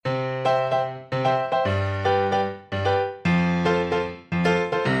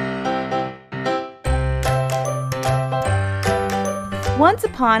Once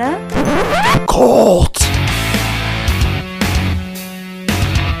upon a cult.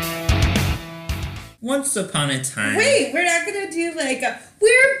 Once upon a time. Wait, we're not gonna do like a,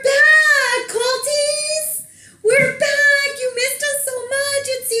 we're back, culties! We're back! You missed us so much.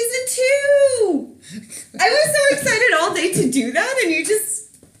 It's season 2. I was so excited all day to do that, and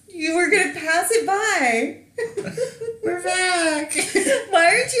you were gonna pass it by. We're back. Why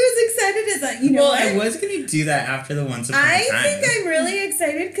aren't you as excited as that? You know well, what? I was going to do that after the Once Upon a Time. I think I'm really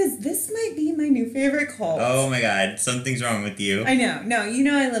excited because this might be my new favorite cult. Oh my god, something's wrong with you. I know. No, you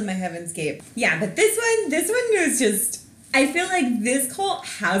know I love my Heavenscape. Yeah, but this one is just, I feel like this cult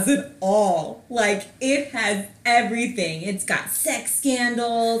has it all. Like, it has everything. It's got sex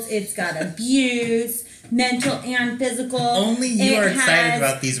scandals, it's got abuse, mental and physical. Only you are excited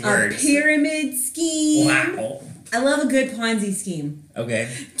about these words. A pyramid scheme. Wow. I love a good Ponzi scheme. Okay.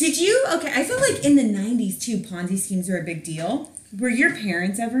 I feel like in the 90s too, Ponzi schemes were a big deal. Were your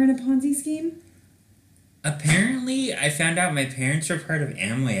parents ever in a Ponzi scheme? Apparently, I found out my parents were part of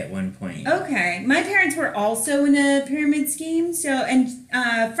Amway at one point. Okay. My parents were also in a pyramid scheme. And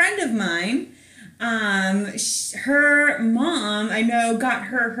a friend of mine, her mom, I know, got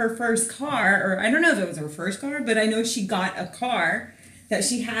her first car, or I don't know if it was her first car, but I know she got a car that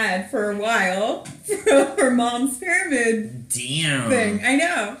she had for a while from her mom's pyramid thing. I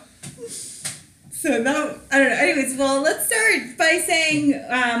know. So that, I don't know. Anyways, well, let's start by saying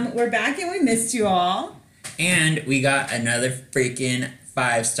we're back and we missed you all. And we got another freaking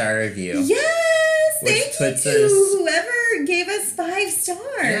 5-star review. Yes! Thank you to whoever gave us 5 stars.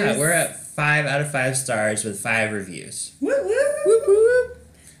 Yeah, we're at 5 out of 5 stars with 5 reviews. Woo woo! Woo woo!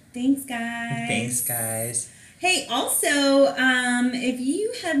 Thanks, guys. Thanks, guys. Hey, also, if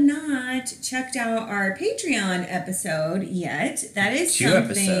you have not checked out our Patreon episode yet, that is 2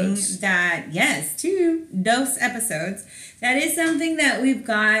 episodes. Dos episodes. That is something that we've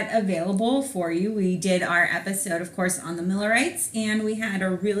got available for you. We did our episode, of course, on the Millerites, and we had a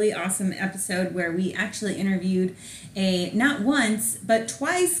really awesome episode where we actually interviewed a, not once, but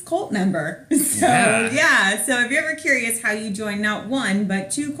twice cult member. So if you're ever curious how you join not 1, but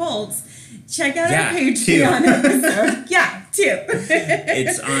 2 cults, check out our Patreon episode. 2.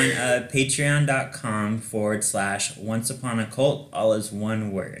 It's on patreon.com/onceuponacult, all is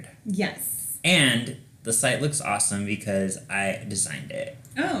one word. Yes. And the site looks awesome because I designed it.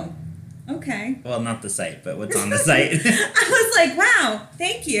 Oh, okay. Well, not the site, but what's on the site. I was like, wow,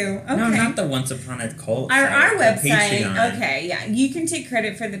 thank you. Okay. No, not the Once Upon a Cult Our website. Patreon. Okay, yeah. You can take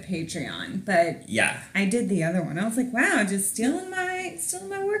credit for the Patreon, but I did the other one. I was like, wow, just stealing my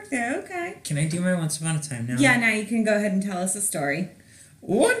work there. Okay. Can I do my Once Upon a Time now? Yeah, now you can go ahead and tell us a story.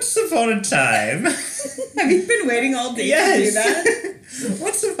 Once upon a time. Have you been waiting all day to do that?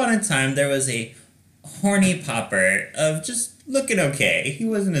 Once upon a time, there was a horny popper of just looking okay. He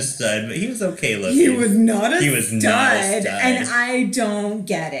wasn't a stud, but he was okay looking. He was not a stud. And I don't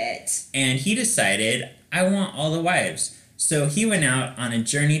get it. And he decided, I want all the wives. So he went out on a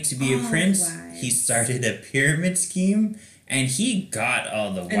journey to be a prince. Wives. He started a pyramid scheme, and he got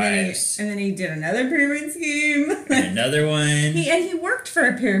all the wives. And then he did another pyramid scheme. And another one. He worked for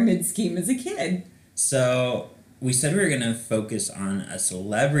a pyramid scheme as a kid. So we said we were going to focus on a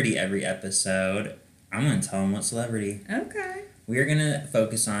celebrity every episode. I'm going to tell them what celebrity. Okay. We're going to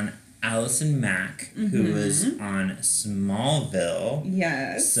focus on Allison Mack, who was on Smallville.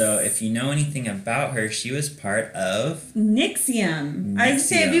 Yes. So if you know anything about her, she was part of Nxivm. I would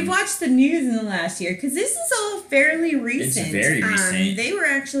say if you've watched the news in the last year, because this is all fairly recent. It's very recent. They were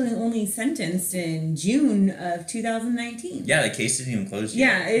actually only sentenced in June of 2019. Yeah, the case isn't even closed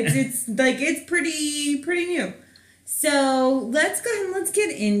yet. Yeah, it's it's pretty new. So let's go ahead and let's get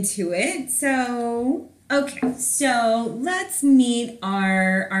into it. So let's meet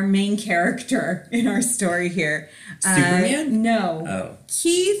our main character in our story here. Superman? No. Oh.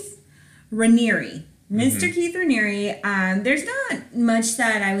 Keith Raniere. Mr. Keith Raniere. There's not much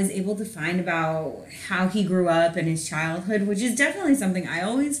that I was able to find about how he grew up and his childhood, which is definitely something I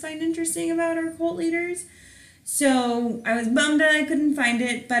always find interesting about our cult leaders. So I was bummed that I couldn't find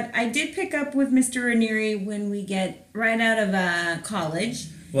it, but I did pick up with Mr. Raniere when we get right out of college.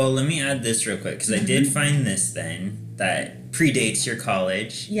 Well, let me add this real quick, because I did find this then that predates your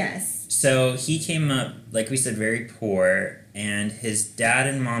college. Yes. So he came up, like we said, very poor, and his dad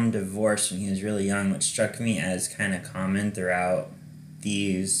and mom divorced when he was really young, which struck me as kind of common throughout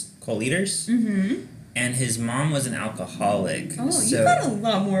these cult leaders. Mm-hmm. And his mom was an alcoholic. Oh, you got a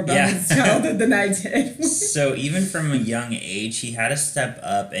lot more about his childhood than I did. So even from a young age, he had to step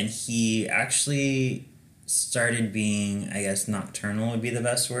up, and he actually started being, I guess, nocturnal would be the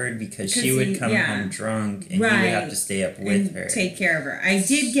best word, because she 'Cause would he- come yeah. home drunk and he would Right. have to stay up with And her. take care of her. I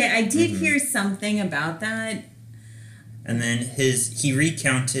did hear something about that. And then he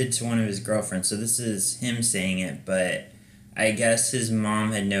recounted to one of his girlfriends, so this is him saying it, but I guess his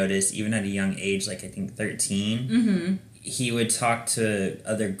mom had noticed, even at a young age, like I think 13, he would talk to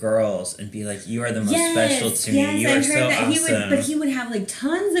other girls and be like, "You are the most special to me. You I are heard so that. awesome." But he would have like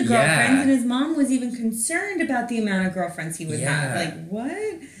tons of girlfriends, Yeah. and his mom was even concerned about the amount of girlfriends he would have. Yeah. Like,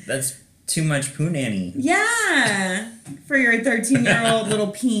 what? That's too much poo nanny. Yeah, for your 13-year-old little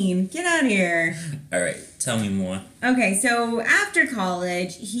peen. Get out of here. All right, tell me more. Okay, so after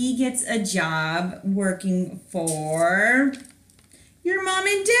college, he gets a job working for your mom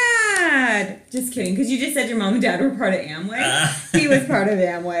and dad. Just kidding, because you just said your mom and dad were part of Amway. He was part of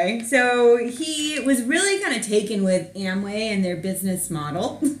Amway. So he was really kind of taken with Amway and their business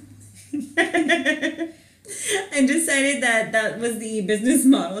model. And decided that was the business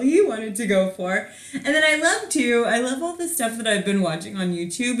model he wanted to go for. And then I love all the stuff that I've been watching on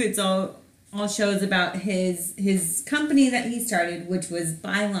YouTube. It's all shows about his company that he started, which was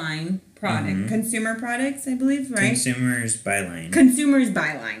Byline product, consumer products, I believe, right? Consumers Byline. Consumers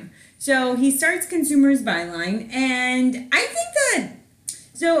Byline. So he starts Consumers Byline, and I think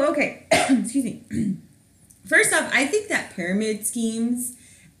that, okay, excuse me. First off, I think that pyramid schemes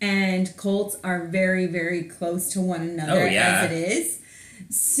and cults are very, very close to one another as it is.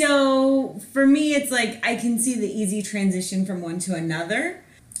 So for me, it's like I can see the easy transition from one to another.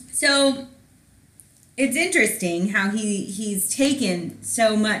 So it's interesting how he's taken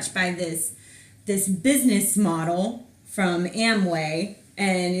so much by this business model from Amway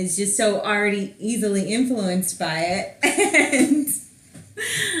and is just so already easily influenced by it.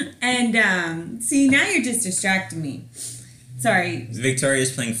 And see, now you're just distracting me. Sorry.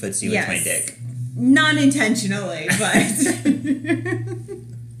 Victoria's playing footsie with my dick. Not intentionally, but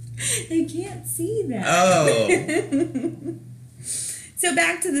they can't see that. Oh. So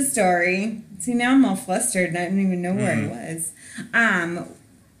back to the story. See, now I'm all flustered and I don't even know where I was.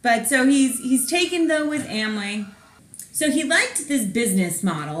 But so he's taken though with Amway. So he liked this business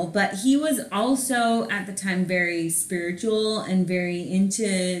model, but he was also at the time very spiritual and very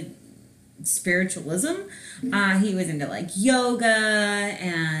into spiritualism. He was into like yoga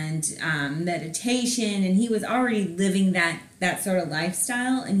and meditation, and he was already living that sort of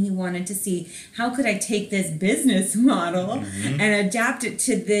lifestyle, and he wanted to see how could I take this business model and adapt it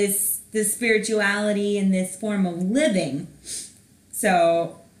to this spirituality and this form of living.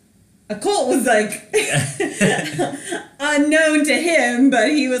 So a cult was like unknown to him, but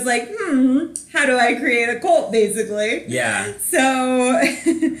he was like, how do I create a cult, basically? Yeah. So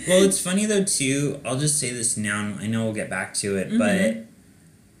well, it's funny though too, I'll just say this now, and I know we'll get back to it, but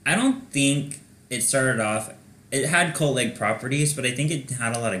I don't think it started off, it had cult-like properties, but I think it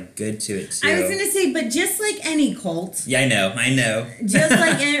had a lot of good to it too. I was gonna say, but just like any cult, yeah, I know. just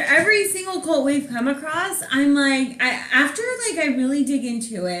like every single cult we've come across, I'm like, after I really dig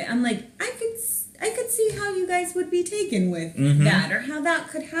into it, I'm like, I could see how you guys would be taken with that, or how that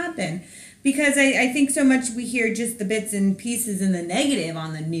could happen. Because I think so much we hear just the bits and pieces and the negative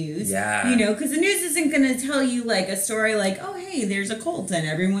on the news. Yeah. You know, because the news isn't going to tell you like a story like, oh, hey, there's a cult and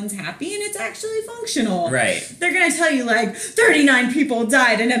everyone's happy and it's actually functional. Right. They're going to tell you like 39 people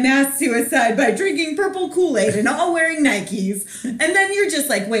died in a mass suicide by drinking purple Kool-Aid and all wearing Nikes. And then you're just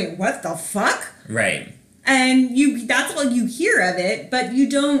like, wait, what the fuck? Right. And that's all you hear of it, but you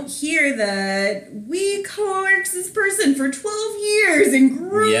don't hear that we coerced this person for 12 years and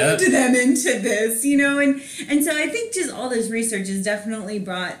groomed them into this, you know? And so I think just all this research has definitely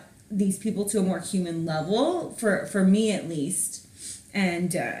brought these people to a more human level, for me at least.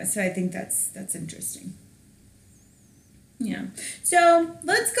 And so I think that's interesting. Yeah. So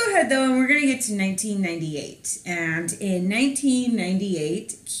let's go ahead, though, and we're going to get to 1998. And in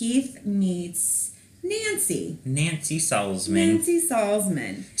 1998, Keith meets Nancy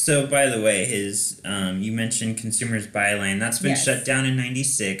Salzman. So, by the way, his you mentioned Consumers Byline. That's been shut down in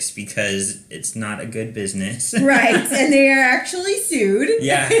 '96 because it's not a good business. Right, and they are actually sued.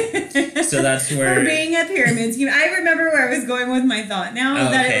 Yeah. So that's where for being a pyramid scheme. I remember where I was going with my thought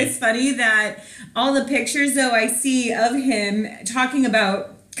now. It was funny that all the pictures though I see of him talking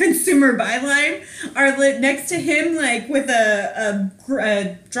about Consumer Byline are lit next to him like with a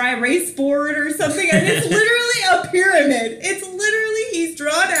dry erase board or something, and it's literally a pyramid. It's literally he's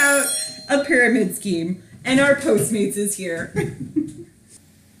drawn out a pyramid scheme, and our Postmates is here.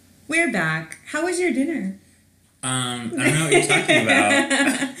 We're back. How was your dinner? I don't know what you're talking about.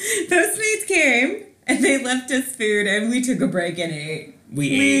 Postmates came and they left us food, and we took a break and ate.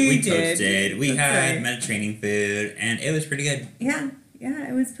 We did. toasted. We That's had right. Mediterranean food, and it was pretty good. Yeah,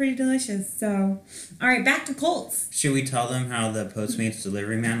 it was pretty delicious. So, all right, back to Colts. Should we tell them how the Postmates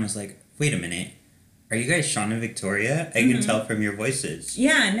delivery man was like, wait a minute, are you guys Shawn and Victoria? I can tell from your voices.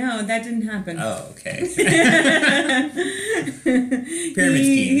 Yeah, no, that didn't happen. Oh, okay. Pyramid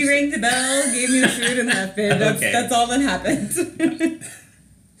schemes. He rang the bell, gave me the food, and left it. That's all that happened.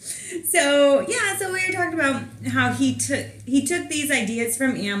 So we were talking about how he took these ideas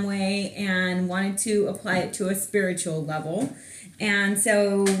from Amway and wanted to apply it to a spiritual level. And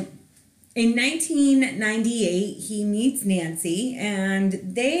so in 1998, he meets Nancy, and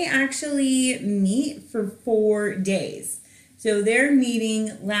they actually meet for 4 days. So their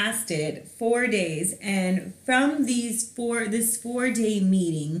meeting lasted 4 days, and from this 4-day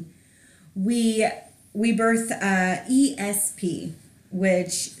meeting, we birthed ESP,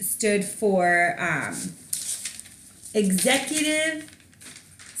 which stood for Executive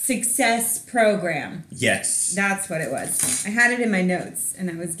Success Program. Yes. That's what it was. I had it in my notes and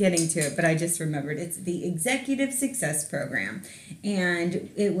I was getting to it, but I just remembered. It's the Executive Success Program. And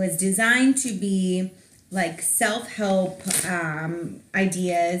it was designed to be like self-help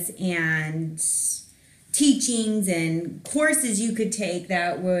ideas and teachings and courses you could take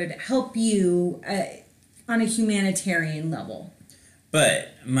that would help you on a humanitarian level.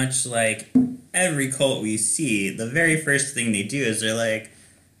 But much like every cult we see, the very first thing they do is they're like,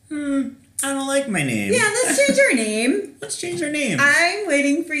 I don't like my name. Yeah, let's change our name. Let's change our name. I'm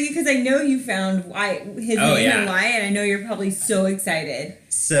waiting for you because I know you found his name and why, and I know you're probably so excited.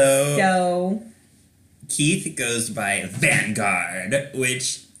 So Keith goes by Vanguard,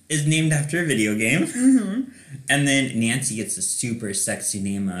 which is named after a video game. Mm-hmm. And then Nancy gets a super sexy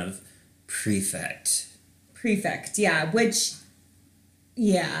name of Prefect. Prefect, yeah, which...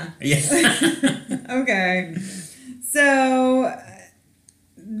 Yeah. Yeah. Okay. So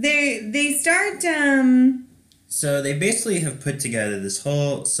they start So they basically have put together this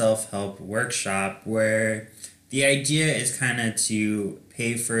whole self-help workshop where the idea is kind of to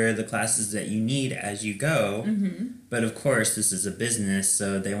pay for the classes that you need as you go. Mm-hmm. But of course, this is a business,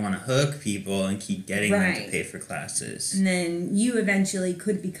 so they want to hook people and keep getting them to pay for classes. And then you eventually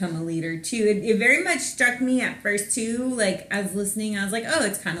could become a leader too. It very much struck me at first too, like as listening, I was like, oh,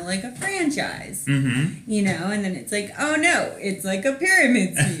 it's kind of like a franchise, you know, and then it's like, oh no, it's like a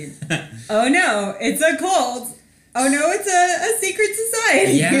pyramid scheme. Oh no, it's a cult. Oh no, it's a secret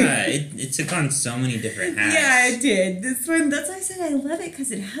society. Yeah, it took on so many different hats. Yeah, it did. This one, that's why I said I love it,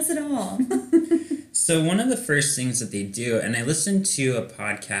 because it has it all. So one of the first things that they do, and I listened to a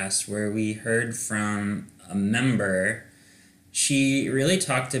podcast where we heard from a member, she really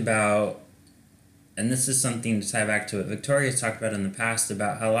talked about, and this is something to tie back to what Victoria's talked about in the past,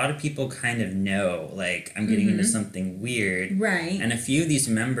 about how a lot of people kind of know, like, I'm getting into something weird. Right. And a few of these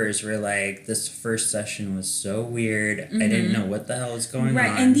members were like, this first session was so weird. I didn't know what the hell was going on.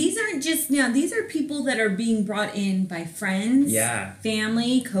 Right, and these aren't just, these are people that are being brought in by friends,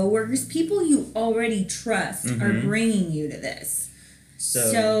 family, coworkers, people you already trust are bringing you to this.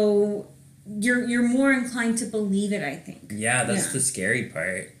 So you're more inclined to believe it, I think. Yeah, that's the scary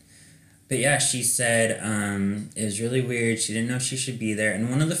part. But yeah, she said it was really weird. She didn't know she should be there. And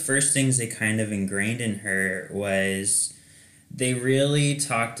one of the first things they kind of ingrained in her was they really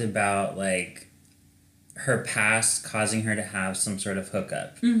talked about, like, her past causing her to have some sort of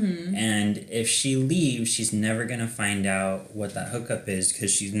hookup. Mm-hmm. And if she leaves, she's never going to find out what that hookup is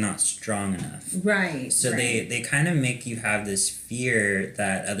because she's not strong enough. Right. So they kind of make you have this fear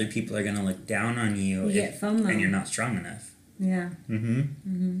that other people are going to look down on you and you're not strong enough. Yeah.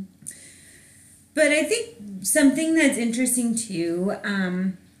 But I think something that's interesting too,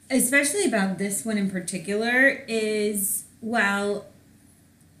 especially about this one in particular, is while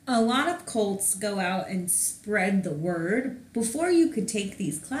a lot of cults go out and spread the word, before you could take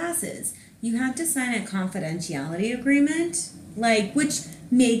these classes, you had to sign a confidentiality agreement, like, which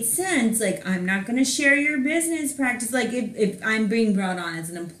made sense. Like, I'm not going to share your business practice. Like, if I'm being brought on as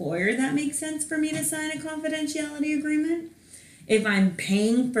an employer, that makes sense for me to sign a confidentiality agreement. If I'm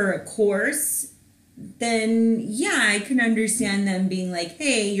paying for a course, then yeah, I can understand them being like,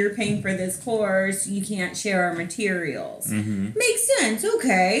 hey, you're paying for this course, you can't share our materials. Makes sense,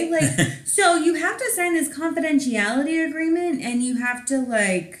 okay. Like, so you have to sign this confidentiality agreement, and you have to,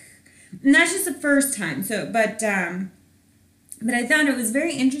 like, and that's just the first time. So, but I found it was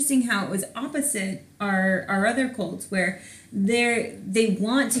very interesting how it was opposite our other cults, where they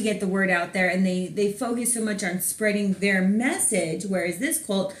want to get the word out there, and they focus so much on spreading their message, whereas this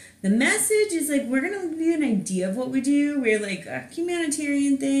cult, the message is like, we're going to give you an idea of what we do. We're like a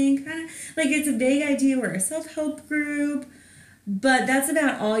humanitarian thing, kind of like it's a vague idea. We're a self-help group, But that's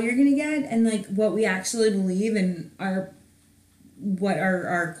about all you're gonna get, and like what we actually believe and what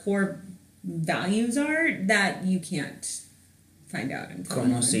our core values are, that you can't find out until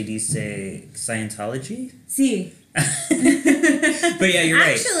Como se dice Scientology? See. But yeah, you're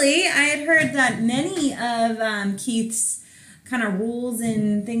right. Actually, I had heard that many of Keith's kind of rules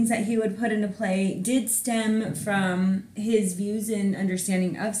and things that he would put into play did stem from his views and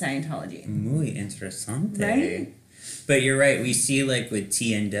understanding of Scientology. Muy interesante. Right? But you're right. We see like with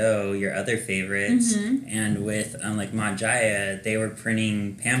T and Do, your other favorites, and with like Majaya, they were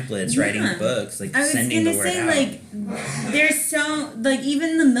printing pamphlets, writing books, like sending the word out. Like, there's so like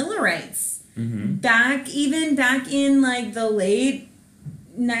even the Millerites back in like the late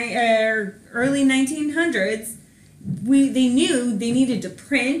early 1900s. They knew they needed to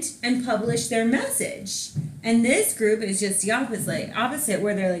print and publish their message. And this group is just the opposite,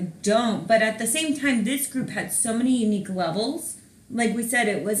 where they're like, don't. But at the same time, this group had so many unique levels. Like we said,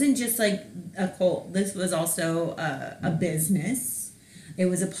 it wasn't just like a cult. This was also a business. It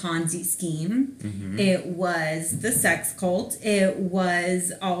was a Ponzi scheme. It was the sex cult. It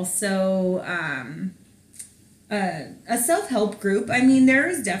was also a self-help group. I mean, there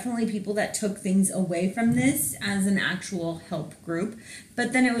is definitely people that took things away from this as an actual help group,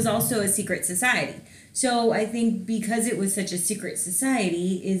 but then it was also a secret society. So I think because it was such a secret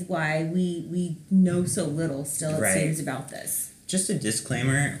society is why we know so little still, it seems, about this. Just a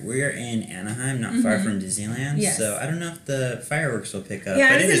disclaimer, we're in Anaheim, not far from Disneyland, so I don't know if the fireworks will pick up,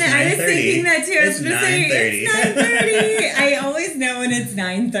 but it is 9:30. I was thinking that too. It's 9:30. It's 9:30. I always know when it's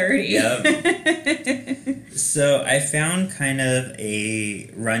 9:30. Yep. So I found kind of a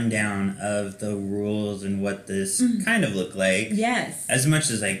rundown of the rules and what this kind of looked like. Yes. As much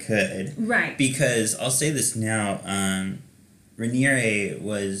as I could. Right. Because I'll say this now, Raniere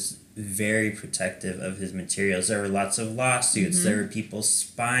was very protective of his materials. There were lots of lawsuits. There were people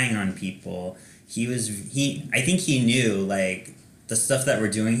spying on people. I think he knew, like, the stuff that we're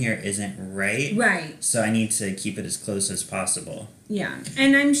doing here isn't right. Right. So I need to keep it as close as possible. Yeah.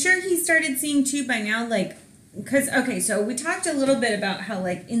 And I'm sure he started seeing, too, by now, like, because, okay, so we talked a little bit about how,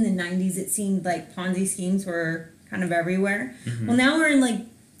 like, in the 90s, it seemed like Ponzi schemes were kind of everywhere. Well, now we're in, like,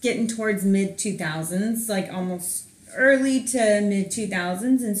 getting towards mid-2000s, like, almost early to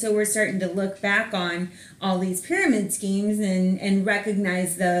mid-2000s, and so we're starting to look back on all these pyramid schemes and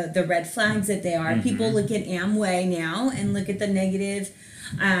recognize the red flags that they are. People look at Amway now and look at the negative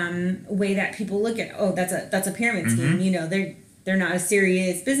way that people look at, that's a pyramid scheme. You know, they're not a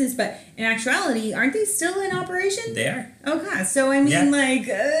serious business, but in actuality, aren't they still in operation? They are. Okay, so I mean, like,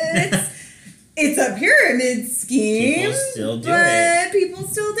 it's a pyramid scheme. People still do it. People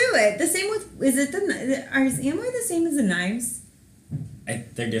still do it. The same with, is Amway the same as the knives?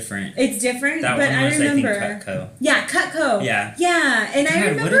 They're different. It's different, that but one I was, remember. I think, Cutco. Yeah, Cutco. Yeah. Yeah, and God, I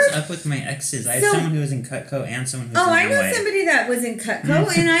remember. What is up with my exes? I had someone who was in Cutco and someone who was in I know Amway. somebody that was in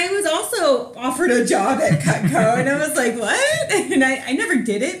Cutco, and I was also offered a job at Cutco, and I was like, what? And I never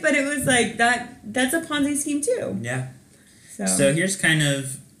did it, but it was like, that's a Ponzi scheme too. Yeah. So here's kind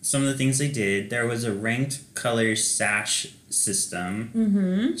of some of the things they did. There was a ranked color sash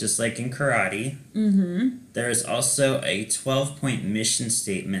system, just like in karate. There is also a 12-point mission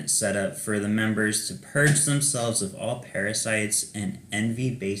statement set up for the members to purge themselves of all parasites and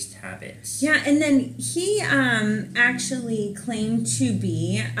envy-based habits. Yeah, and then he actually claimed to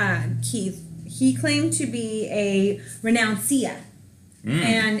be, Keith, he claimed to be a renuncia.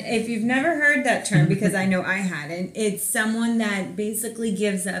 And if you've never heard that term, because I know I hadn't, it's someone that basically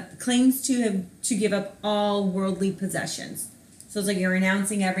claims to give up all worldly possessions. So it's like you're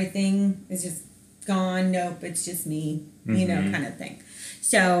renouncing everything. It's just gone. Nope, it's just me, you know, kind of thing.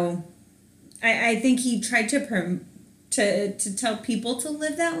 So I think he tried to tell people to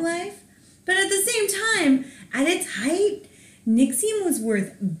live that life. But at the same time, at its height, Nxivm was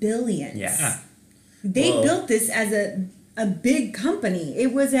worth billions. Yeah. They built this as a big company.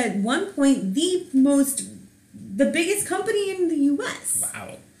 It was at one point the biggest company in the U.S.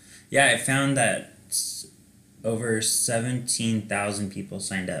 Wow. Yeah, I found that over 17,000 people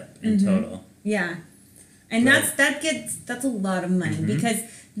signed up in total. Yeah. And that's a lot of money because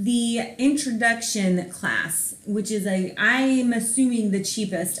the introduction class, which is I'm assuming the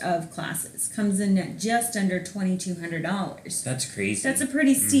cheapest of classes, comes in at just under $2,200. That's crazy. That's a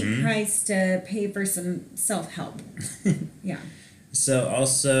pretty steep price to pay for some self-help. Yeah. So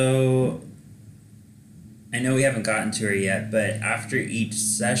also, I know we haven't gotten to her yet, but after each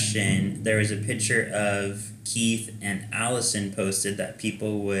session, there was a picture of Keith and Allison posted that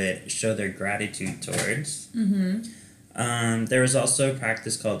people would show their gratitude towards. There was also a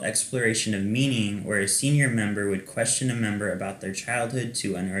practice called exploration of meaning, where a senior member would question a member about their childhood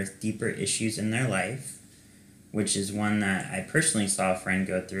to unearth deeper issues in their life, which is one that I personally saw a friend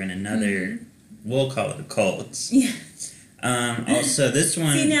go through in another, we'll call it a cult. Yeah. Also, this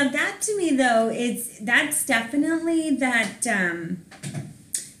one... See, now that to me, though, that's definitely that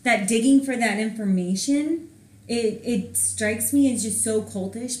digging for that information. It strikes me as just so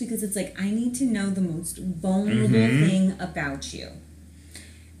cultish, because it's like, I need to know the most vulnerable thing about you.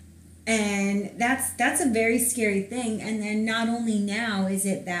 And that's a very scary thing. And then not only now is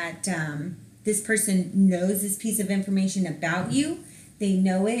it that this person knows this piece of information about you, they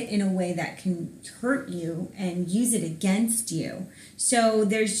know it in a way that can hurt you and use it against you. So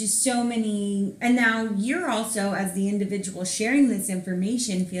there's just so many, and now you're also, as the individual sharing this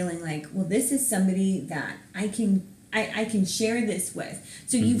information, feeling like, well, this is somebody that I can share this with.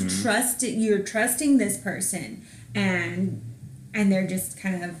 So you're trusting this person, and they're just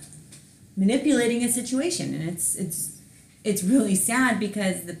kind of manipulating a situation, and it's really sad,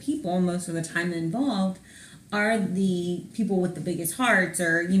 because the people most of the time involved are the people with the biggest hearts,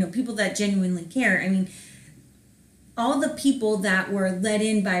 or people that genuinely care. I mean, all the people that were led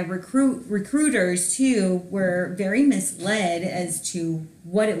in by recruiters too were very misled as to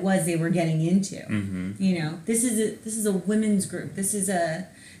what it was they were getting into. This is a women's group. This is a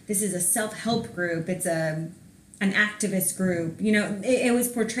self-help group. It's an activist group. It was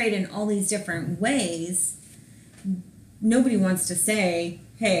portrayed in all these different ways. Nobody wants to say,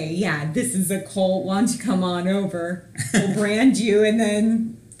 hey, yeah, this is a cult, why don't you come on over? We'll brand you and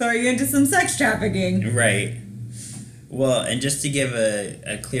then throw you into some sex trafficking. Right. Well, and just to give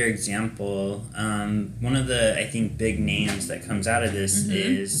a clear example, one of the, I think, big names that comes out of this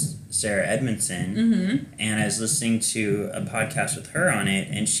is Sarah Edmondson. And I was listening to a podcast with her on it,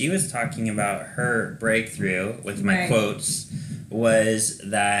 and she was talking about her breakthrough, with my quotes, was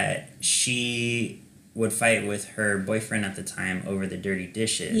that she would fight with her boyfriend at the time over the dirty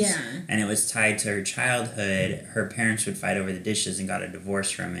dishes. Yeah. And it was tied to her childhood. Her parents would fight over the dishes and got a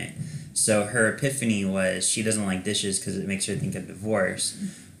divorce from it. So her epiphany was she doesn't like dishes because it makes her think of divorce,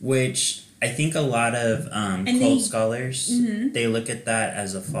 which I think a lot of cult scholars, they look at that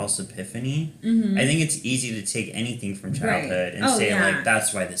as a false epiphany. I think it's easy to take anything from childhood and say, like,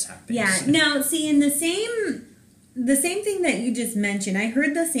 that's why this happens. Yeah. Now, see, in the same thing that you just mentioned, I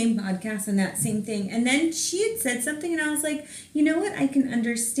heard the same podcast on that same thing, and then she had said something, and I was like, you know what, I can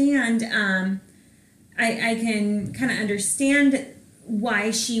understand, I can kind of understand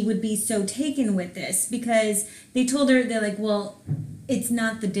why she would be so taken with this, because they told her, they're like, well, it's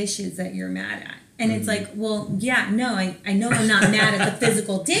not the dishes that you're mad at. And it's like, well, yeah, no, I know I'm not mad at the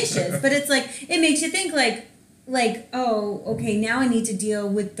physical dishes, but it's like, it makes you think like, oh, okay, now I need to deal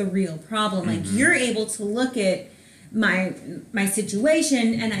with the real problem. Like, you're able to look at my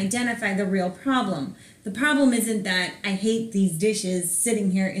situation and identify the real problem. The problem isn't that I hate these dishes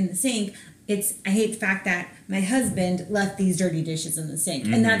sitting here in the sink. It's I hate the fact that my husband left these dirty dishes in the sink.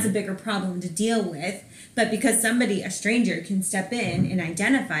 And that's a bigger problem to deal with. But because somebody, a stranger, can step in and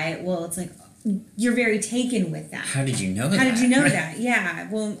identify it, well, it's like, you're very taken with that. How did you know that? How did you know that? Yeah,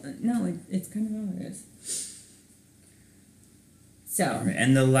 well, no, it's kind of how it is. So.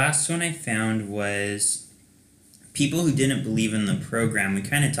 And the last one I found was people who didn't believe in the program. We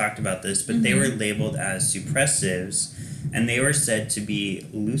kind of talked about this, but they were labeled as suppressives, and they were said to be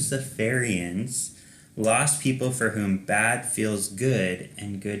Luciferians, lost people for whom bad feels good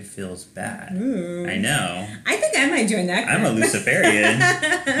and good feels bad. Ooh. I know. I think I might join that group. I'm a Luciferian.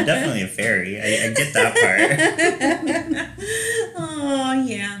 Definitely a fairy. I get that part. Oh,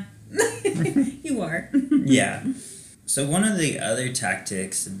 yeah. You are. Yeah. So one of the other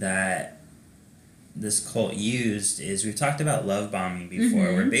tactics that this cult used is, we've talked about love bombing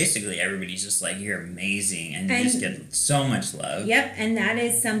before, where basically everybody's just like, you're amazing, and you just get so much love. Yep, and that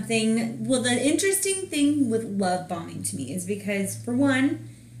is something, well, the interesting thing with love bombing to me is because, for one,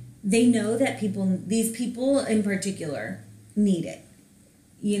 they know that these people in particular need it.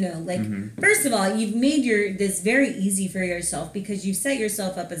 First of all, you've made this very easy for yourself, because you've set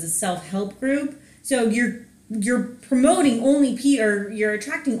yourself up as a self-help group, so you're promoting you're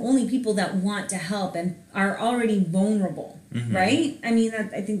attracting only people that want to help and are already vulnerable, right? I mean,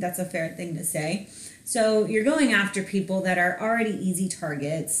 I think that's a fair thing to say. So you're going after people that are already easy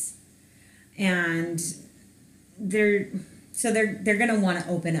targets, and they're gonna want to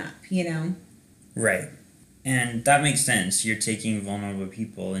open up, Right. And that makes sense. You're taking vulnerable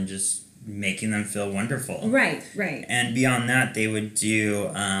people and just making them feel wonderful. Right. And beyond that, they would do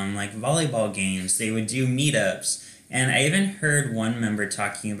like volleyball games. They would do meetups. And I even heard one member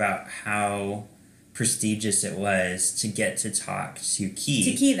talking about how prestigious it was to get to talk to Keith.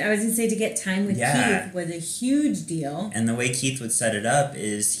 To Keith, I was going to say to get time with Yeah. Keith was a huge deal. And the way Keith would set it up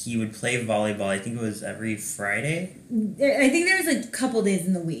is he would play volleyball, I think it was every Friday. I think there was like a couple days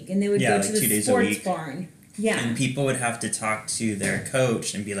in the week, and they would go like to 2 the days a sports week. barn. Yeah. And people would have to talk to their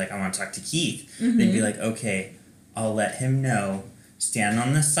coach and be like, I want to talk to Keith. Mm-hmm. They'd be like, okay, I'll let him know. Stand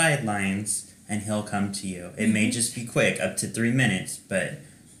on the sidelines and he'll come to you. It may just be quick, up to 3 minutes, but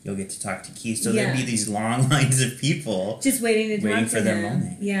you'll get to talk to Keith. So there'd be these long lines of people just waiting to talk for to their him.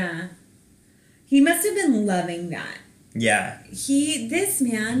 moment. Yeah. He must have been loving that. Yeah. This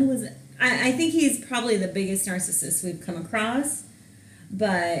man was, I think he's probably the biggest narcissist we've come across,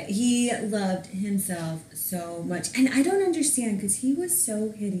 but he loved himself so much. And I don't understand, because he was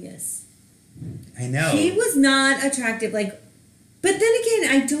so hideous. I know. He was not attractive, but then again,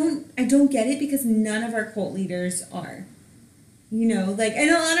 I don't get it, because none of our cult leaders are. And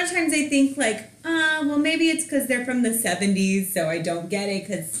a lot of times I think well, maybe it's because they're from the 70s, so I don't get it,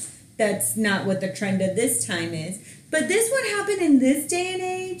 because that's not what the trend of this time is. But this would happen in this day and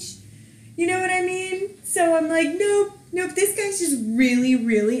age. You know what I mean? So I'm like, nope, this guy's just really,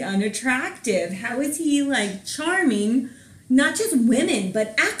 really unattractive. How is he, charming, not just women,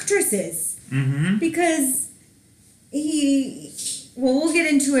 but actresses? Mm-hmm. Because we'll get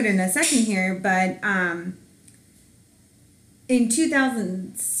into it in a second here, but in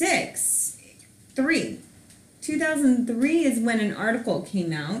 2003 is when an article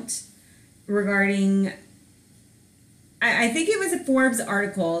came out regarding, I think it was a Forbes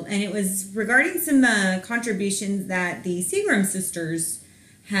article, and it was regarding some contributions that the Nxivm sisters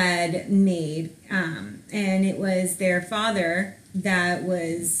had made, and it was their father that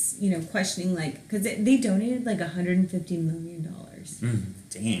was, questioning, because they donated $150 million.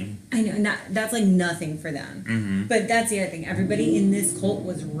 Dang. I know, that's nothing for them. Mm-hmm. But that's the other thing. Everybody in this cult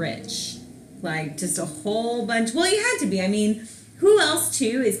was rich. Just a whole bunch. Well, you had to be. I mean, who else,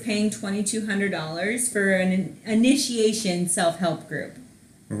 too, is paying $2,200 for an initiation self-help group?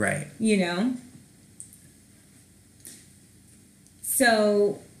 Right.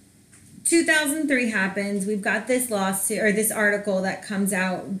 So 2003 happens. We've got this lawsuit, or this article that comes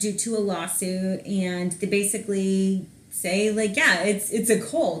out due to a lawsuit, and they basically say it's a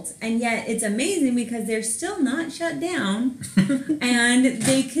cult, and yet it's amazing because they're still not shut down. And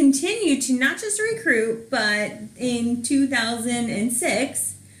they continue to not just recruit, but in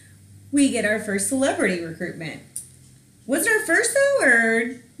 2006 we get our first celebrity recruitment. Was it our first, though,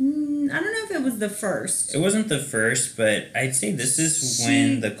 or I don't know if it was the first. It wasn't the first, but I'd say this is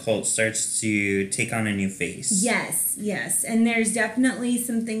when the cult starts to take on a new face. Yes, and there's definitely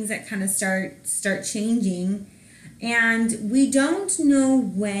some things that kind of start changing. And we don't know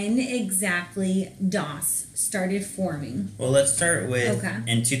when exactly DOS started forming. Well, let's start with,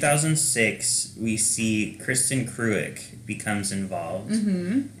 in 2006, we see Kristen Cruick becomes involved.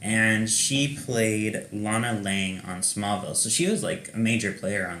 Mm-hmm. And she played Lana Lang on Smallville. So she was a major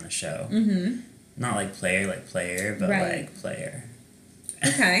player on the show. Mm-hmm. Not player, but player.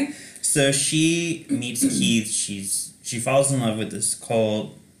 Okay. So she meets Keith. She falls in love with this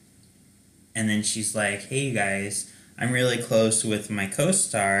cult. And then she's like, hey, you guys, I'm really close with my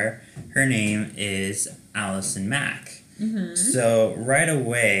co-star. Her name is Allison Mack. Mm-hmm. So right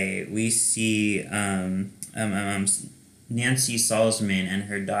away, we see Nancy Salzman and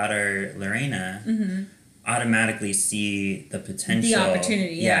her daughter, Lorena, automatically see the potential. The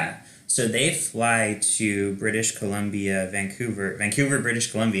opportunity, yeah. So they fly to British Columbia, Vancouver, British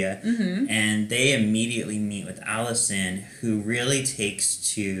Columbia, and they immediately meet with Allison, who really takes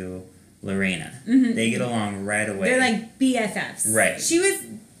to Lorena. Mm-hmm. They get along right away. They're BFFs. Right.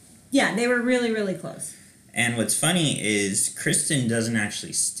 They were really, really close. And what's funny is Kristen doesn't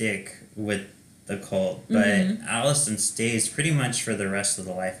actually stick with the cult, but Allison stays pretty much for the rest of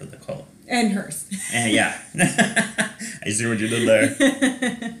the life of the cult. And hers. And yeah. I see what you did there.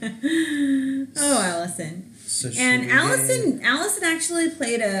 Oh, Allison. Allison actually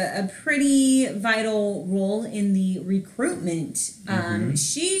played a pretty vital role in the recruitment.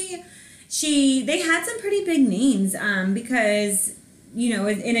 They had some pretty big names because,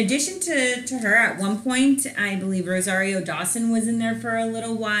 in addition to her, at one point, I believe Rosario Dawson was in there for a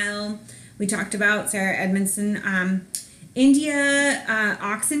little while. We talked about Sarah Edmondson. India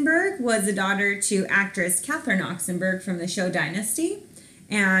Oxenberg was the daughter to actress Catherine Oxenberg from the show Dynasty,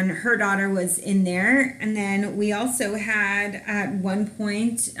 and her daughter was in there. And then we also had, at one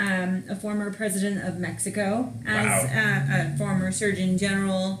point, a former president of Mexico as a former Surgeon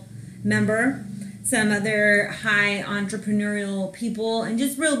General member, some other high entrepreneurial people, and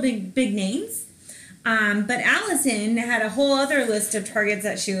just real big names. But Allison had a whole other list of targets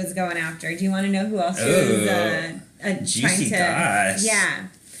that she was going after. Do you want to know who else she was trying to? Gosh. Yeah.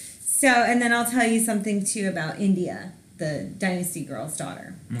 So, and then I'll tell you something too about India, the Dynasty girl's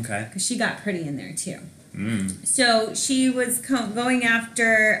daughter. Okay. Because she got pretty in there too. Mm. So she was going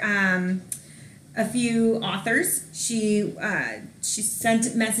after a few authors. She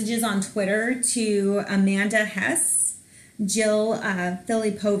sent messages on Twitter to Amanda Hess, Jill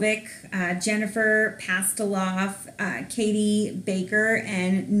Filipovic, Jennifer Pasteloff, Katie Baker,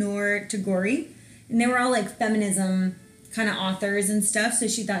 and Noor Tagore. And they were all like feminism kind of authors and stuff. So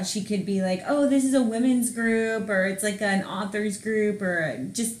she thought she could be like, oh, this is a women's group, or it's like an authors group, or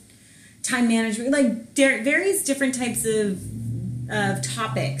just time management, like various different types of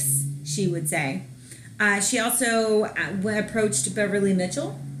topics, she would say. She also approached Beverly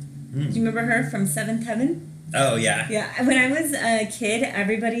Mitchell. Do you remember her from Seventh Heaven? Oh, yeah. Yeah. When I was a kid,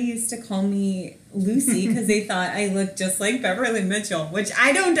 everybody used to call me Lucy because they thought I looked just like Beverly Mitchell, which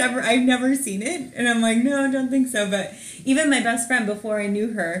I've never seen it. And I'm like, no, I don't think so. But even my best friend, before I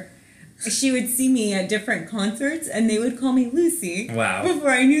knew her, she would see me at different concerts and they would call me Lucy. Wow.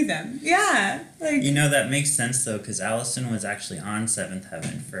 Before I knew them. Yeah. Like, You know, that makes sense, though, because Allison was actually on Seventh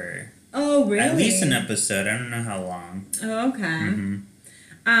Heaven for oh, really? at least an episode. I don't know how long. Oh, okay.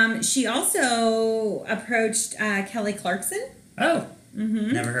 Mm-hmm. She also approached Kelly Clarkson. Oh.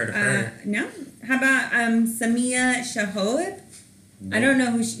 Mm-hmm. Never heard of her. No. How about Samia Shahoib? I don't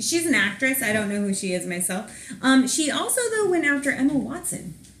know who she's an actress. I don't know who she is myself. She also, though, went after Emma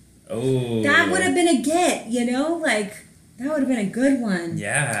Watson. Oh. That would have been a get, you know? Like, that would have been a good one.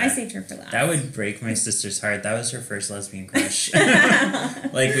 Yeah. I saved her for last. That would break my sister's heart. That was her first lesbian crush.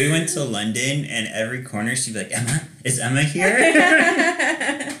 Like, we went to London, and every corner she'd be like, Emma? Is Emma here?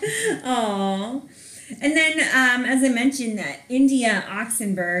 Aww. And then, as I mentioned, that India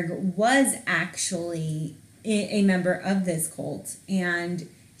Oxenberg was actually a member of this cult. And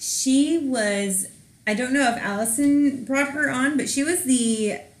she was, I don't know if Allison brought her on, but she was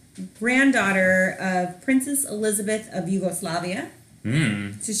the granddaughter of Princess Elizabeth of Yugoslavia.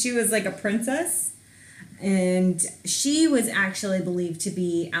 So she was like a princess. And she was actually believed to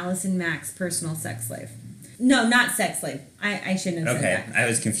be Allison Mack's personal sex slave. No, not sex slave. I shouldn't have said that. Okay, I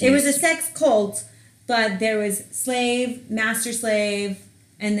was confused. It was a sex cult, but there was slave, master slave,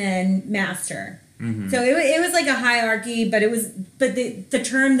 and then master. Mm-hmm. So it was like a hierarchy, but the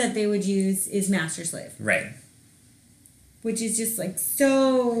term that they would use is master slave. Right. Which is just like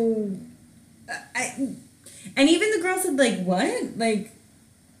so... and even the girl said, like, what? Like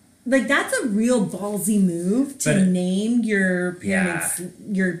that's a real ballsy move to name your parents,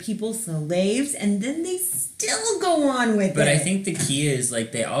 your people slaves, and then they still go on with it. But I think the key is,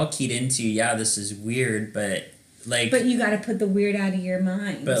 like, they all keyed into, yeah, this is weird, but, like... But you gotta put the weird out of your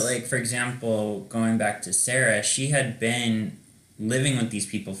mind. But, like, for example, going back to Sarah, she had been living with these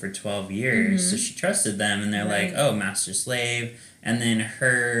people for 12 years, so she trusted them, and they're like, oh, master-slave, and then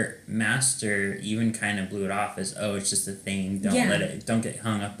her master even kind of blew it off as, oh, it's just a thing, don't get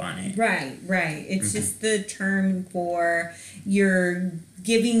hung up on it. Right. It's just the term for you're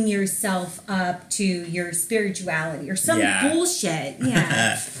giving yourself up to your spirituality or some bullshit.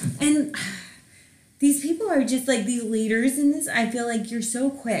 Yeah. And these people are just like these leaders in this. I feel like you're so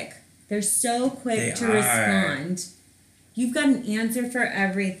quick. They're so quick to respond. You've got an answer for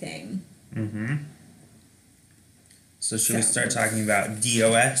everything. Mm-hmm. So should we start talking about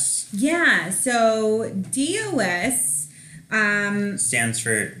DOS? Yeah, so DOS... stands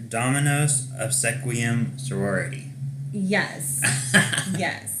for Dominos Obsequium Sorority. Yes.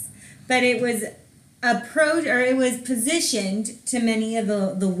 Yes. But it was it was positioned to many of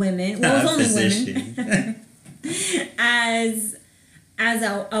the women, well, it was only women, as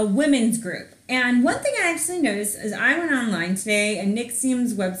a women's group. And one thing I actually noticed is I went online today, and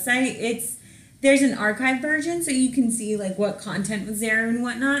Nxivm's website, there's an archive version, so you can see like what content was there and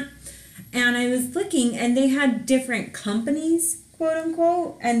whatnot. And I was looking, and they had different companies, quote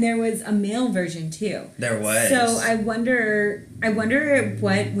unquote, and there was a male version too. There was. So I wonder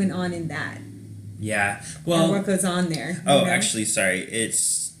what went on in that. Yeah. Well, and what goes on there. Oh, actually, sorry.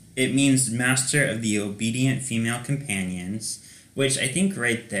 It means master of the obedient female companions, which I think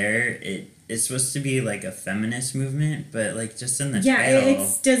right there it's supposed to be like a feminist movement, but like just in the title. Yeah,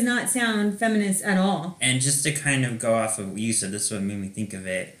 it does not sound feminist at all. And just to kind of go off of what you said, this is what made me think of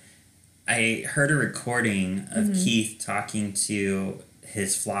it. I heard a recording of Keith talking to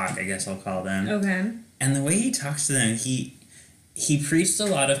his flock, I guess I'll call them. Okay. And the way he talks to them, he preached a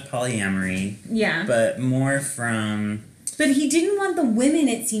lot of polyamory. Yeah. But more from... But he didn't want the women,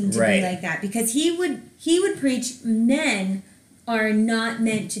 it seemed to be like that, because he would preach men are not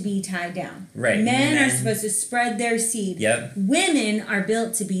meant to be tied down. Right. Men are supposed to spread their seed. Yep. Women are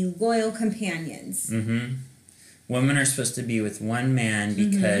built to be loyal companions. Mm-hmm. Women are supposed to be with one man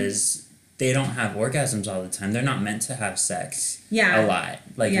because they don't have orgasms all the time. They're not meant to have sex a lot.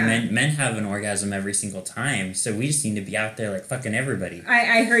 Like, men have an orgasm every single time, so we just need to be out there, like, fucking everybody.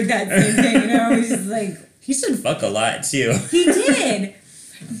 I heard that same thing, you know? I was just like... He said fuck a lot, too. He did.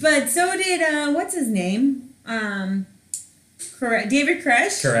 But so did, what's his name? David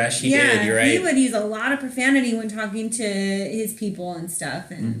Koresh? Koresh, he did, you're right. He would use a lot of profanity when talking to his people and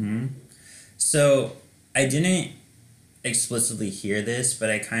stuff. And So, I didn't explicitly hear this, but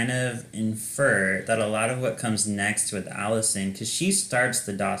I kind of infer that a lot of what comes next with Allison, because she starts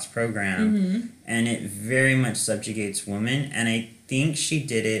the DOS program, and it very much subjugates women, and I think she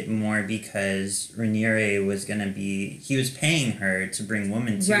did it more because Raniere was going to be... He was paying her to bring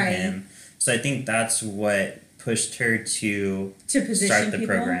women to him. So I think that's what pushed her to start the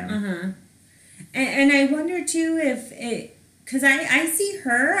people? program. And I wonder, too, if it... Because I see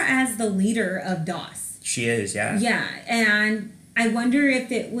her as the leader of DOS. She is, yeah. Yeah, and I wonder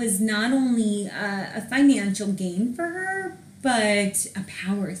if it was not only a financial gain for her, but a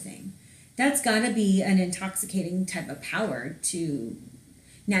power thing. That's got to be an intoxicating type of power to...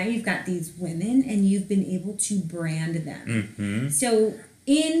 Now you've got these women, and you've been able to brand them. So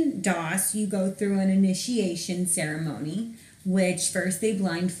in DOS, you go through an initiation ceremony, which first they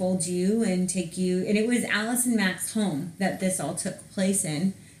blindfold you and take you... And it was Allison Mack's home that this all took place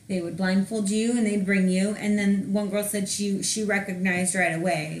in. They would blindfold you and they'd bring you. And then one girl said she recognized right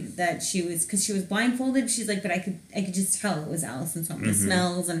away that she was... Because she was blindfolded. She's like, but I could just tell it was Allison's home. The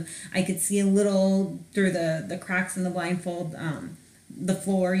smells, and I could see a little through the cracks in the blindfold, the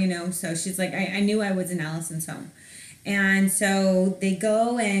floor, you know. So she's like, I knew I was in Allison's home. And so they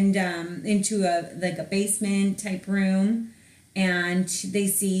go and into a basement type room, and they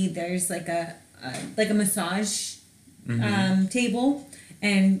see there's like a massage table,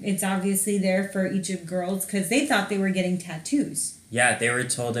 and it's obviously there for each of girls because they thought they were getting tattoos. Yeah, they were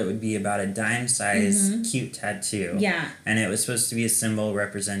told it would be about a dime-sized cute tattoo. Yeah. And it was supposed to be a symbol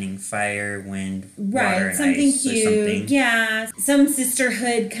representing fire, wind, right, water, and something ice cute. Or something. Yeah, some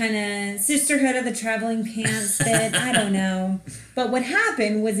sisterhood of the traveling pants bit. I don't know. But what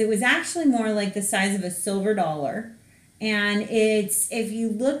happened was it was actually more like the size of a silver dollar. And it's, if you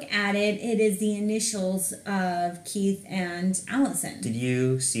look at it, it is the initials of Keith and Allison. Did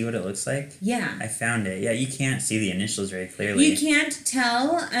you see what it looks like? Yeah. I found it. Yeah, you can't see the initials very clearly. You can't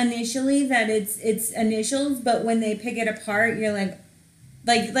tell initially that it's initials, but when they pick it apart, you're like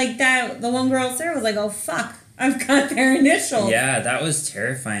that. The one girl, Sarah, was like, "Oh fuck, I've got their initials." Yeah, that was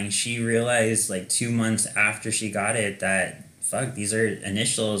terrifying. She realized 2 months after she got it that fuck, these are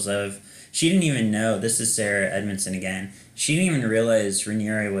initials of. She didn't even know, this is Sarah Edmondson again, she didn't even realize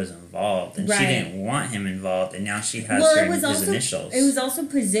Raniere was involved, and she didn't want him involved, and now she has his initials. It was also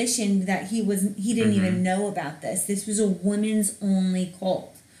positioned that he didn't even know about this. This was a women's only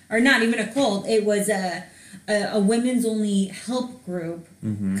cult. Or not even a cult, it was a women's only help group,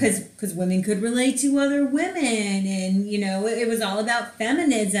 because women could relate to other women, and it was all about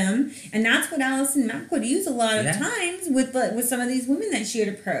feminism, and that's what Allison Mack would use a lot of times with some of these women that she would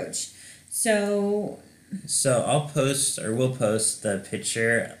approach. So we'll post the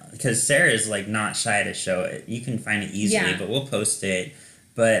picture, because Sarah is not shy to show it. You can find it easily, but we'll post it.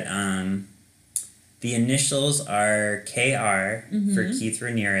 But the initials are KR for Keith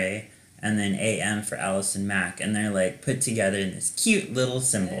Raniere, and then AM for Allison Mack, and they're put together in this cute little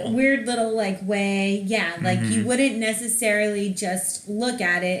symbol. Weird little way, you wouldn't necessarily just look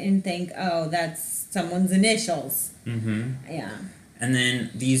at it and think, oh, that's someone's initials. Yeah. And then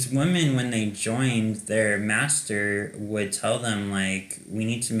these women, when they joined, their master would tell them, we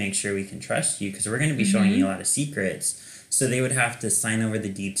need to make sure we can trust you because we're going to be showing you a lot of secrets. So they would have to sign over the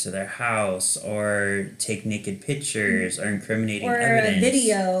deed to their house or take naked pictures or incriminating evidence. Or a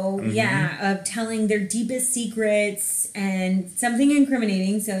video, of telling their deepest secrets and something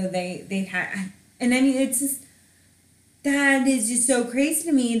incriminating. So they had... And I mean, it's just... That is just so crazy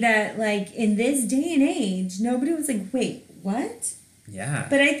to me that, in this day and age, nobody was like, wait, what? Yeah.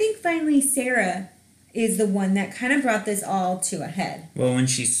 But I think finally Sarah is the one that kind of brought this all to a head. Well, when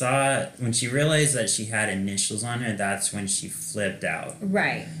she realized that she had initials on her, that's when she flipped out.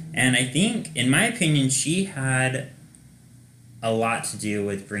 Right. And I think, in my opinion, she had a lot to do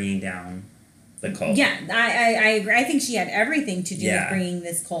with bringing down the cult. Yeah, I agree. I think she had everything to do with bringing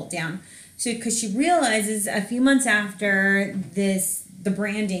this cult down. So, because she realizes a few months after the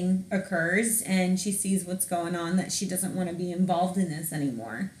branding occurs, and she sees what's going on, that she doesn't want to be involved in this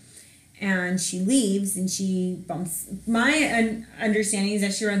anymore. and she leaves and she bumps. My understanding is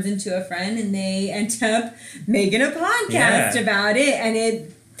that she runs into a friend and they end up making a podcast about it, and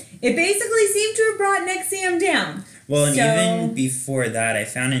it basically seemed to have brought Nxivm down. Well, and even before that, I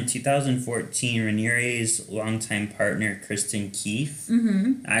found in 2014, Ranieri's longtime partner, Kristen Keefe,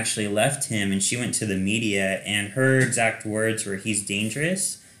 actually left him, and she went to the media, and her exact words were, "He's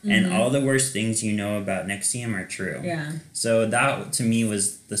dangerous, and all the worst things you know about Nxivm are true." Yeah. So that, to me,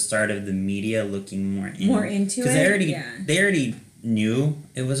 was the start of the media looking more into it. Because they already knew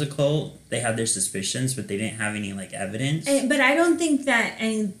it was a cult. They had their suspicions, but they didn't have any evidence. But I don't think that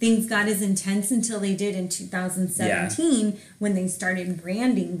things got as intense until they did in 2017 when they started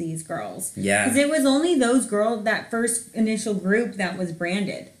branding these girls. Yeah. Because it was only those girls, that first initial group, that was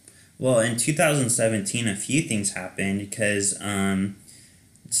branded. Well, in 2017, a few things happened because,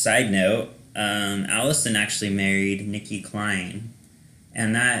 side note, Allison actually married Nikki Klein.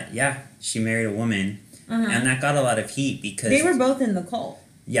 And she married a woman. And that got a lot of heat because... They were both in the cult.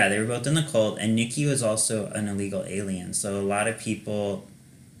 Yeah, they were both in the cult. And Nikki was also an illegal alien. So a lot of people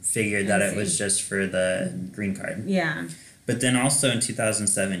figured that it was just for the green card. Yeah. But then also in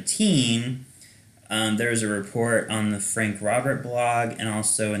 2017, there was a report on the Frank Robert blog and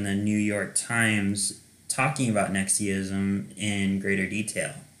also in the New York Times talking about Nxivm in greater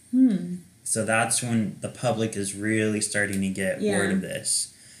detail. So that's when the public is really starting to get word of this.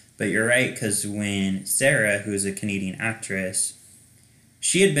 But you're right, because when Sarah, who's a Canadian actress,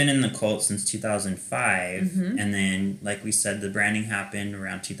 she had been in the cult since 2005, and then, like we said, the branding happened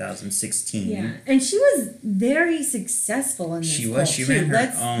around 2016. Yeah, and she was very successful in this cult. She ran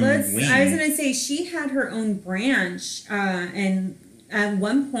her own wing. I was going to say, she had her own branch, and at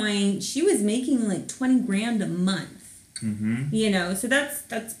one point, she was making like $20,000 a month. You know, so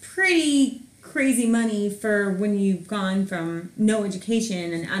that's pretty crazy money for when you've gone from no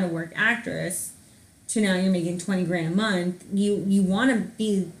education and out of work actress to now you're making $20,000 a month. You want to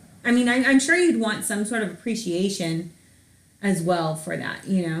be, I mean, I'm sure you'd want some sort of appreciation as well for that,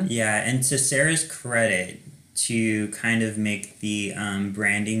 you know? Yeah, and to Sarah's credit, to kind of make the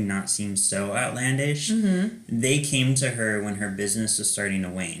branding not seem so outlandish, they came to her when her business was starting to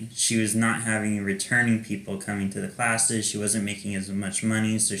wane. She was not having returning people coming to the classes. She wasn't making as much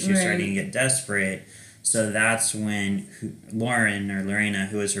money, so she was starting to get desperate. So that's when Lorena,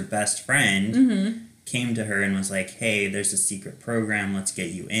 who was her best friend, came to her and was like, "Hey, there's a secret program. Let's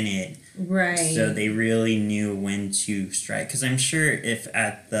get you in it." Right. So they really knew when to strike. Because I'm sure if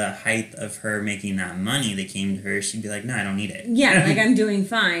at the height of her making that money, they came to her, she'd be like, "No, I don't need it." Yeah, like, I'm doing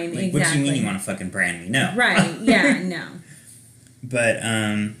fine. Like, exactly. What do you mean you want to fucking brand me? No. Right. Yeah, no. But,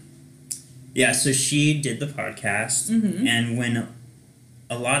 so she did the podcast. And when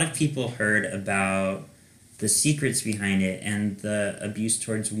a lot of people heard about the secrets behind it and the abuse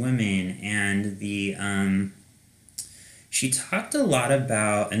towards women and the she talked a lot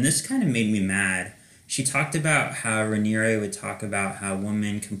about, and this kind of made me mad, she talked about how Ranieri would talk about how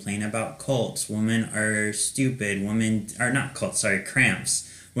women complain about cults, women are stupid, women are not cults, sorry, cramps,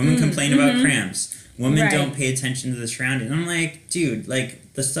 women complain about cramps, women don't pay attention to the surroundings. I'm like, dude,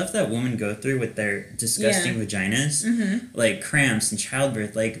 like the stuff that women go through with their disgusting vaginas, like cramps and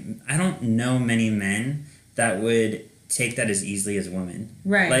childbirth, like I don't know many men that would take that as easily as women.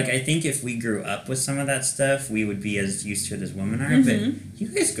 Right. Like, I think if we grew up with some of that stuff, we would be as used to it as women are. But you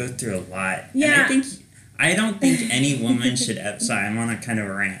guys go through a lot. Yeah. And I don't think any woman should ever... Sorry, I'm on a kind of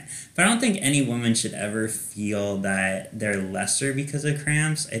a rant. But I don't think any woman should ever feel that they're lesser because of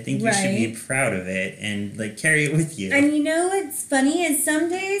cramps. I think you should be proud of it and, like, carry it with you. And you know what's funny is some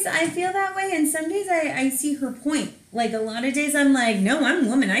days I feel that way, and some days I see her point. Like, a lot of days I'm like, no, I'm a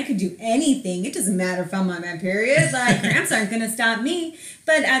woman. I could do anything. It doesn't matter if I'm on my period. Like, cramps aren't going to stop me.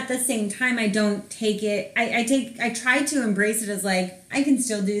 But at the same time, I don't take it... I try to embrace it as, like, I can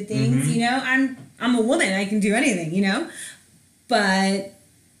still do things, you know? I'm a woman. I can do anything, you know? But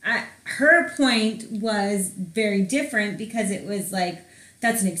her point was very different because it was like,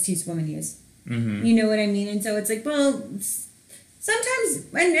 that's an excuse women use. You know what I mean? And so it's like, well, sometimes...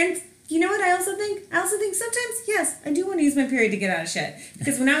 And you know what I also think? I also think sometimes, yes, I do want to use my period to get out of shit.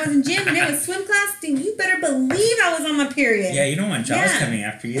 Because when I was in gym and it was swim class, then you better believe I was on my period. Yeah, you don't want Jaws coming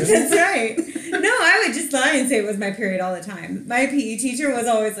after you. That's right. No, I would just lie and say it was my period all the time. My PE teacher was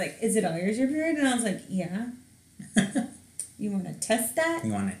always like, "Is it always your period?" And I was like, "Yeah." You want to test that?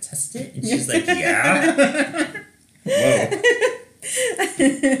 You want to test it? And she's like, "Yeah." Whoa.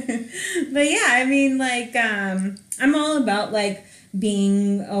 But yeah, I mean, like, I'm all about, like,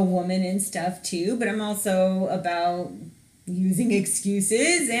 being a woman and stuff too, but I'm also about using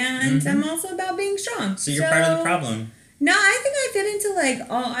excuses, and I'm also about being strong. So you're part of the problem. No, I think I fit into like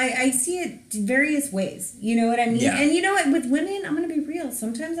all. I see it various ways. You know what I mean? Yeah. And you know what? With women, I'm gonna be real.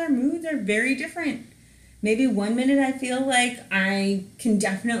 Sometimes our moods are very different. Maybe one minute I feel like I can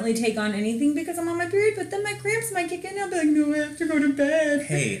definitely take on anything because I'm on my period, but then my cramps might kick in. I'll be like, no, I have to go to bed.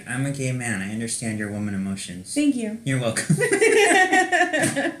 Hey, I'm a gay man. I understand your woman emotions. Thank you. You're welcome.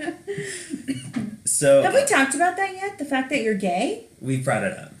 So Have we talked about that yet? The fact that you're gay? we brought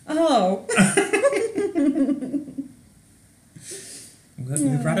it up. Oh.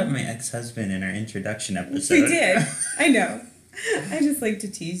 We brought up my ex-husband in our introduction episode. We did. I know. I just like to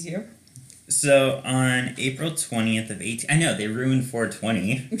tease you. So on April 20th of 18... I know, they ruined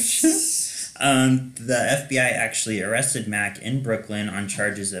 420. The FBI actually arrested Mac in Brooklyn on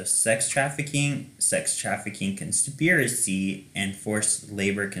charges of sex trafficking conspiracy, and forced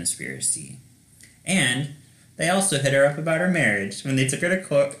labor conspiracy. And they also hit her up about her marriage. When they took her to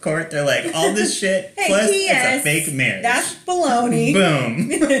court, they're like, all this shit, Hey, plus P.S., it's a fake marriage. That's baloney. Boom.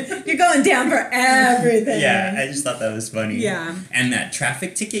 You're going down for everything. Yeah, I just thought that was funny. Yeah. And that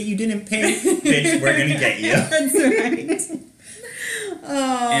traffic ticket you didn't pay, bitch, we're gonna get you. That's right.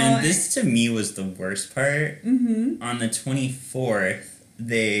 Oh. And this to me was the worst part. Mm-hmm. On the 24th,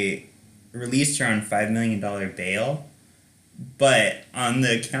 they released her on $5 million bail, but on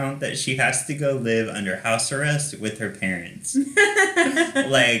the account that she has to go live under house arrest with her parents.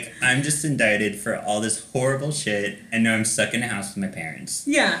 Like, I'm just indicted for all this horrible shit, and now I'm stuck in a house with my parents.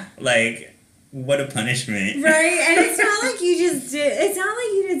 Yeah. Like, what a punishment. Right? And it's not like you just did, it's not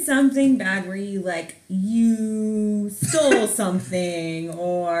like you did something bad where you stole something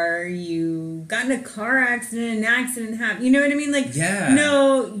or you got in a car accident, an accident happened. You know what I mean? Like, Yeah.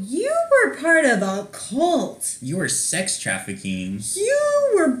 no, you were part of a cult. You were sex trafficking.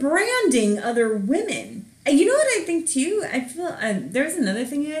 You were branding other women. And you know what I think too? I feel there's another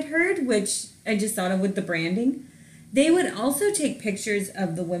thing I had heard, which I just thought of with the branding. They would also take pictures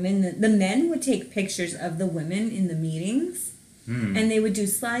of the women. The men would take pictures of the women in the meetings, and they would do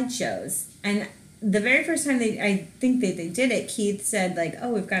slideshows. And the very first time I think they did it, Keith said like,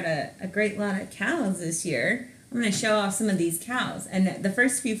 "Oh, we've got a great lot of cows this year. I'm going to show off some of these cows." And the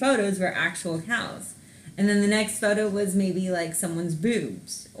first few photos were actual cows. And then the next photo was maybe like someone's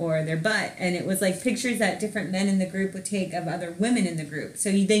boobs or their butt. And it was like pictures that different men in the group would take of other women in the group.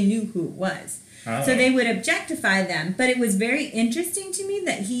 So they knew who it was. Oh. So they would objectify them. But it was very interesting to me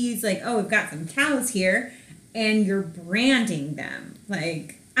that he's like, oh, we've got some cows here and you're branding them.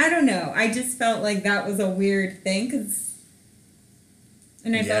 Like, I don't know. I just felt like that was a weird thing.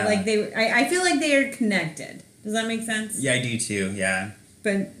 And I felt like I feel like they are connected. Does that make sense? Yeah, I do too, yeah.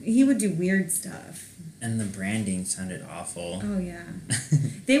 But he would do weird stuff. And the branding sounded awful. Oh yeah.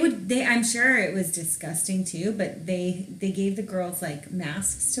 I'm sure it was disgusting too, but they gave the girls like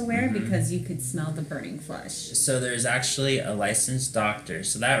masks to wear because you could smell the burning flesh. So there's actually a licensed doctor.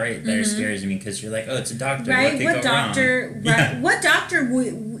 So that right there scares me because you're like, oh, it's a doctor. Right? What doctor? Right? Yeah. What doctor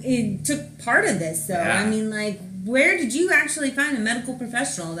took part of this though? Yeah. I mean, like, where did you actually find a medical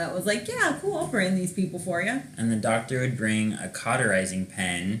professional that was like, yeah, cool, I'll brand these people for you? And the doctor would bring a cauterizing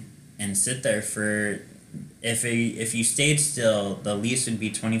pen and sit there for... If you stayed still, the least would be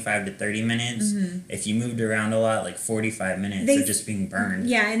 25 to 30 minutes. If you moved around a lot, like 45 minutes of just being burned.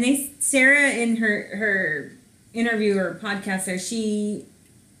 Yeah, and Sarah in her interview or podcast there, she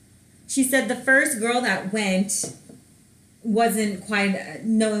said the first girl that went wasn't quite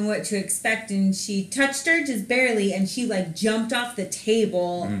knowing what to expect, and she touched her just barely, and she like jumped off the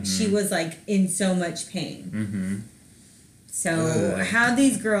table. She was like in so much pain. So how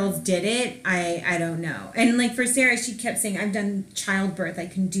these girls did it, I don't know. And like for Sarah, she kept saying, I've done childbirth, I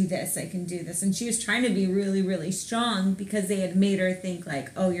can do this. And she was trying to be really, really strong because they had made her think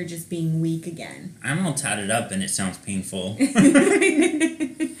like, oh, you're just being weak again. I'm all tatted up and it sounds painful. Yeah,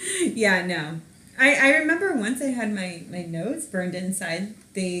 no. I remember once I had my nose burned inside.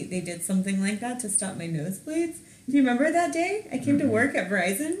 They did something like that to stop my nosebleeds. Do you remember that day? I came to work at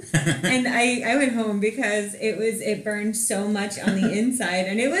Verizon and I went home because it burned so much on the inside,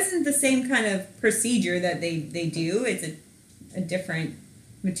 and it wasn't the same kind of procedure that they do. It's a different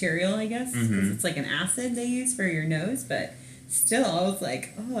material, I guess. 'Cause it's like an acid they use for your nose, but still I was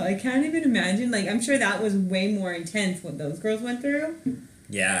like, oh, I can't even imagine. Like, I'm sure that was way more intense what those girls went through.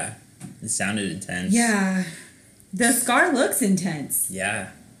 Yeah, it sounded intense. Yeah. The scar looks intense.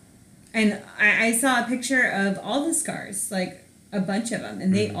 Yeah. And I saw a picture of all the scars, like a bunch of them,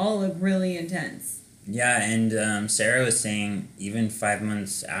 and they all look really intense. Yeah, and Sarah was saying even 5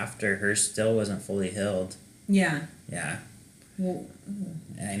 months after, hers still wasn't fully healed. Yeah. Yeah. Well,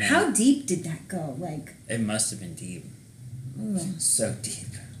 I know. how deep did that go? Like, It must have been deep. oh. So deep.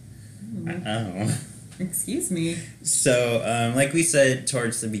 Oh. Excuse me. So, like we said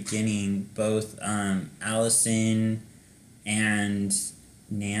towards the beginning, both Allison and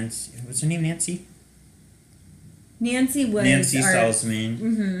Nancy. What's her name? Nancy? Nancy was Nancy our... Salzman.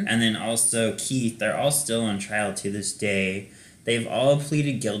 Mm-hmm. And then also Keith. They're all still on trial to this day. They've all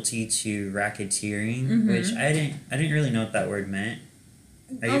pleaded guilty to racketeering, Mm-hmm. which I didn't really know what that word meant.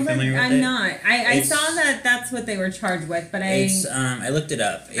 Are you familiar with it? I'm not. I saw that that's what they were charged with, but I looked it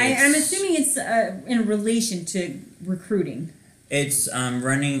up. I'm assuming it's in relation to recruiting. It's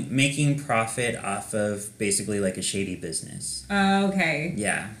making profit off of basically like a shady business. Oh, okay.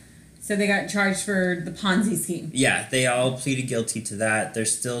 Yeah. So they got charged for the Ponzi scheme. Yeah, they all pleaded guilty to that.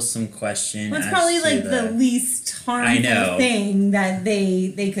 There's still some question. Well, it's probably like the least harmful thing that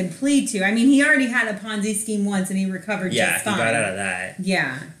they could plead to. I mean, he already had a Ponzi scheme once and he recovered just fine. Yeah, he got out of that.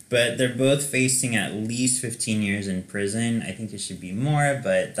 Yeah. But they're both facing at least 15 years in prison. I think it should be more,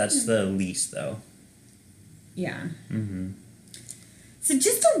 but that's the least, though. Yeah. Mm-hmm. So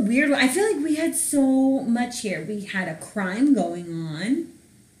just a weird one. I feel like we had so much here. We had a crime going on.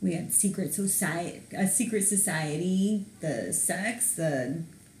 We had a secret society, the sex,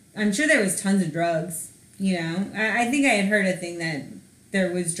 I'm sure there was tons of drugs, you know. I think I had heard a thing that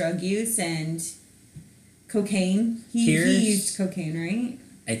there was drug use and cocaine. He used cocaine, right?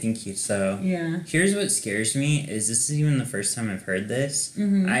 I think so. Yeah. Here's what scares me is this is even the first time I've heard this.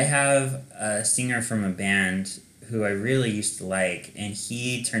 Mm-hmm. I have a singer from a band who I really used to like, and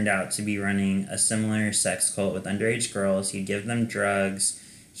he turned out to be running a similar sex cult with underage girls. He'd give them drugs.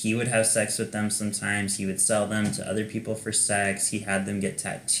 He would have sex with them sometimes. He would sell them to other people for sex. He had them get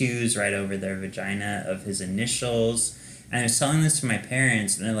tattoos right over their vagina of his initials. And I was telling this to my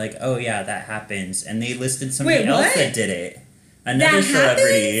parents, and they're like, oh, yeah, that happens. And they listed somebody else that did it. Another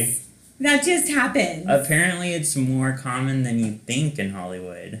celebrity. Happens? That just happened. Apparently, it's more common than you think in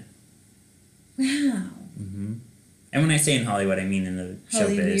Hollywood. Wow. Mm-hmm. And when I say in Hollywood, I mean in the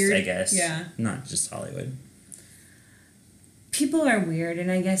showbiz, I guess. Yeah. Not just Hollywood. People are weird, and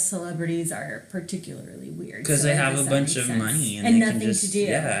I guess celebrities are particularly weird. Because they have a bunch of money and they nothing can just, to do.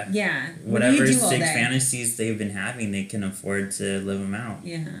 Yeah. Whatever sick fantasies they've been having, they can afford to live them out.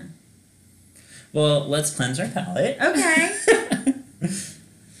 Yeah. Well, let's cleanse our palate. Okay.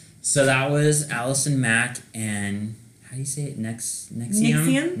 So that was Allison Mack and how do you say it?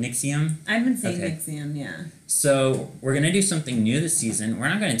 Nxivm? Nxivm? I've been saying Nxivm, yeah. So we're gonna do something new this season. We're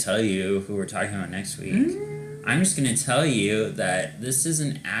not gonna tell you who we're talking about next week. I'm just going to tell you that this is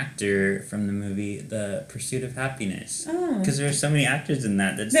an actor from the movie The Pursuit of Happiness. Oh. Because there are so many actors in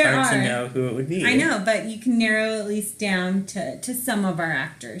that it's hard to know who it would be. I know, but you can narrow at least down to some of our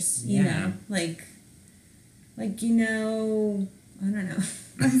actors, you know. Like, you know, I don't know.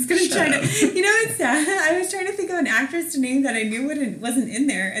 I was going to try to, you know, it's sad. I was trying to think of an actress to name that I knew wasn't in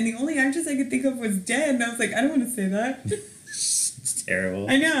there, and the only actress I could think of was dead, and I was like, I don't want to say that. It's terrible.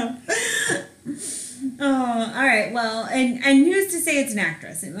 I know. Oh, all right. Well, and who's to say it's an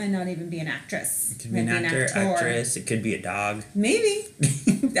actress? It might not even be an actress. It could be an actor, actress. It could be a dog. Maybe.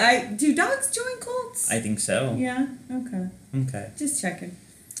 Do dogs join cults? I think so. Yeah? Okay. Okay. Just checking.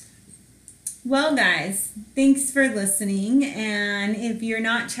 Well, guys, thanks for listening. And if you're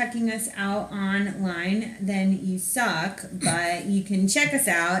not checking us out online, then you suck. But you can check us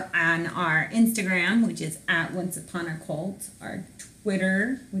out on our Instagram, which is at Once Upon a Cult, our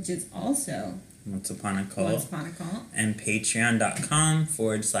Twitter, which is also Once Upon a Cult. Once Upon a Cult. And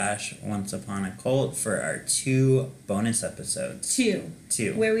patreon.com/Once Upon a Cult for our 2 bonus episodes. 2.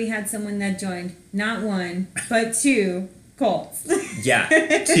 Where we had someone that joined not 1, but 2 cults. Yeah,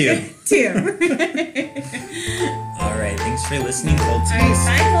 2. 2. All right, thanks for listening, Culties. All right,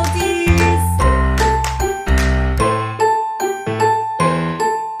 bye, Culties.